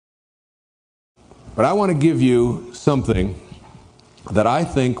But I want to give you something that I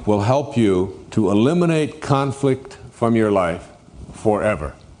think will help you to eliminate conflict from your life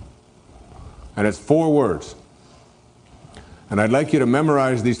forever. And it's 4 words. And I'd like you to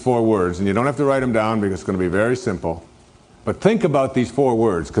memorize these 4 words, and you don't have to write them down because it's going to be very simple. But think about these 4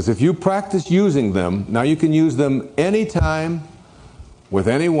 words, because if you practice using them, now you can use them anytime, with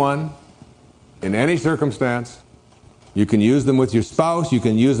anyone, in any circumstance. You can use them with your spouse, you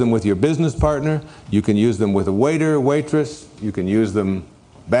can use them with your business partner, you can use them with a waiter, waitress, you can use them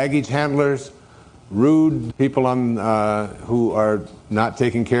baggage handlers, rude people who are not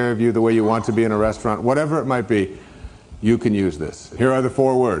taking care of you the way you want to be in a restaurant, whatever it might be, you can use this. Here are the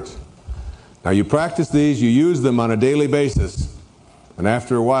 4 words. Now you practice these, you use them on a daily basis, and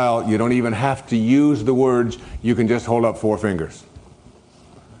after a while you don't even have to use the words, you can just hold up 4 fingers.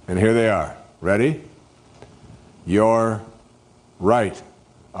 And here they are. Ready? You're right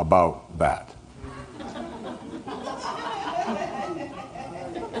about that.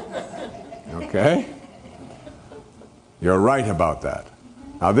 Okay? You're right about that.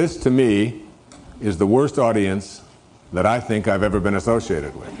 Now this, to me, is the worst audience that I think I've ever been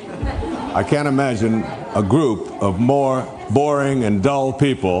associated with. I can't imagine a group of more boring and dull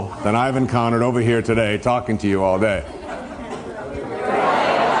people than I've encountered over here today talking to you all day.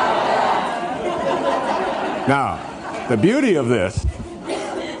 Now, the beauty of this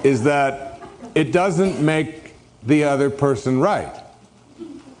is that it doesn't make the other person right.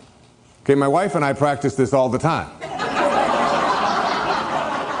 Okay, my wife and I practice this all the time.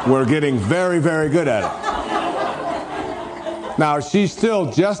 We're getting very, very good at it. Now, she's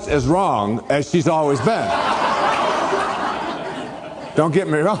still just as wrong as she's always been. Don't get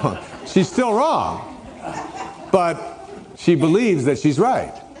me wrong. She's still wrong. But she believes that she's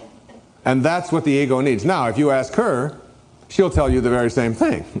right. And that's what the ego needs. Now, if you ask her, she'll tell you the very same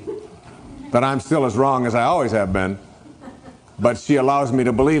thing. That I'm still as wrong as I always have been. But she allows me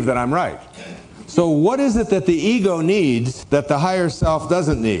to believe that I'm right. So what is it that the ego needs that the higher self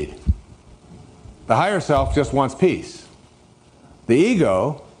doesn't need? The higher self just wants peace. The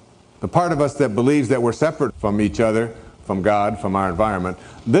ego, the part of us that believes that we're separate from each other, from God, from our environment,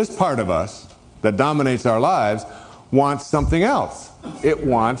 this part of us that dominates our lives wants something else. It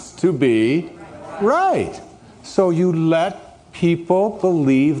wants to be right. So you let people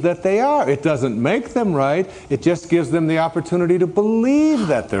believe that they are. It doesn't make them right. It just gives them the opportunity to believe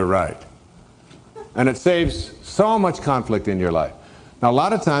that they're right. And it saves so much conflict in your life. Now, a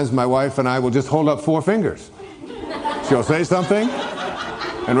lot of times my wife and I will just hold up 4 fingers. She'll say something,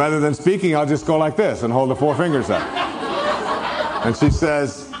 and rather than speaking, I'll just go like this and hold the 4 fingers up. And she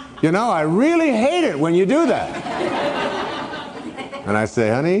says, you know, I really hate it when you do that. And I say,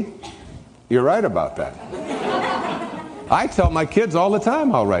 honey, you're right about that. I tell my kids all the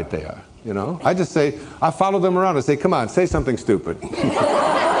time how right they are, you know. I just say, I follow them around and say, come on, say something stupid.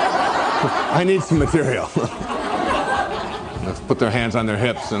 I need some material. Let's put their hands on their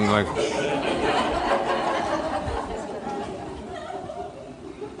hips and like...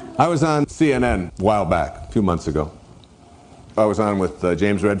 I was on CNN a while back, a few months ago. I was on with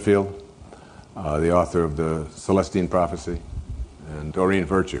James Redfield, the author of the Celestine Prophecy, and Doreen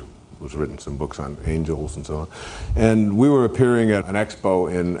Virtue, who's written some books on angels and so on. And we were appearing at an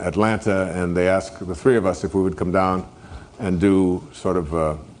expo in Atlanta, and they asked the 3 of us if we would come down and do sort of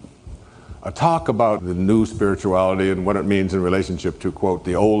a talk about the new spirituality and what it means in relationship to, quote,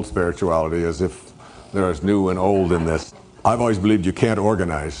 the old spirituality, as if there is new and old in this. I've always believed you can't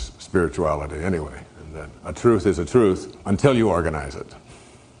organize spirituality anyway, and that a truth is a truth until you organize it.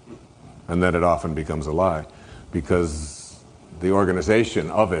 And then it often becomes a lie, because the organization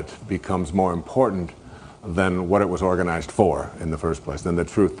of it becomes more important than what it was organized for in the first place, than the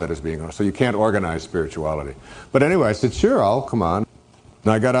truth that is being organized. So you can't organize spirituality. But anyway, I said, sure, I'll come on.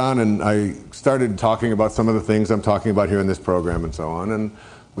 And I got on and I started talking about some of the things I'm talking about here in this program and so on. And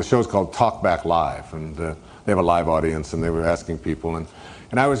the show's called Talk Back Live, and they have a live audience, and they were asking people. And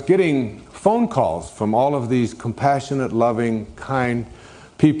I was getting phone calls from all of these compassionate, loving, kind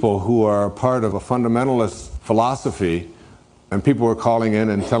people who are part of a fundamentalist philosophy, and people were calling in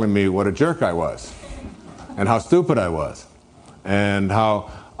and telling me what a jerk I was, and how stupid I was, and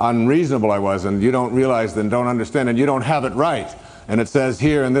how unreasonable I was, and you don't realize and don't understand, and you don't have it right. And it says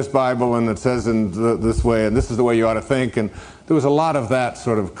here in this Bible, and it says in this way, and this is the way you ought to think. And there was a lot of that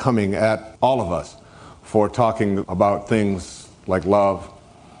sort of coming at all of us for talking about things like love,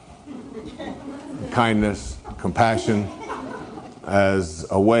 kindness, compassion, as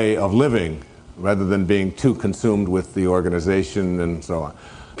a way of living, rather than being too consumed with the organization and so on.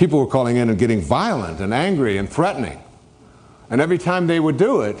 People were calling in and getting violent and angry and threatening. And every time they would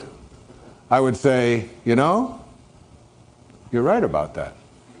do it, I would say, you know, you're right about that.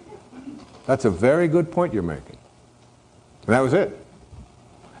 That's a very good point you're making. And that was it.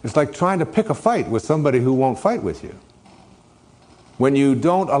 It's like trying to pick a fight with somebody who won't fight with you. When you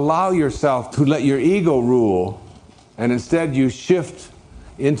don't allow yourself to let your ego rule, and instead you shift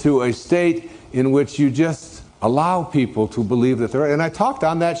into a state in which you just allow people to believe that they're right. And I talked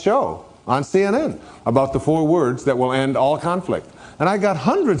on that show on CNN about the 4 words that will end all conflict. And I got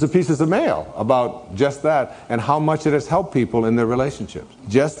hundreds of pieces of mail about just that and how much it has helped people in their relationships.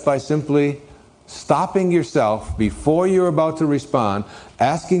 Just by simply stopping yourself before you're about to respond,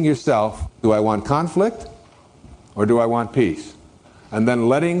 asking yourself, do I want conflict or do I want peace? And then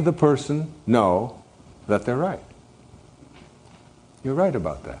letting the person know that they're right. You're right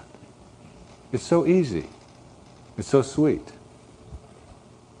about that. It's so easy. It's so sweet.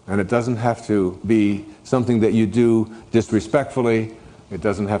 And it doesn't have to be something that you do disrespectfully. It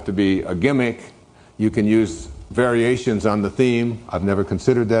doesn't have to be a gimmick. You can use variations on the theme. I've never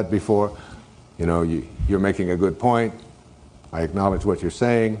considered that before. You know, you're making a good point. I acknowledge what you're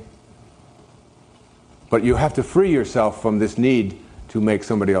saying. But you have to free yourself from this need to make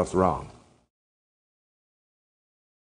somebody else wrong.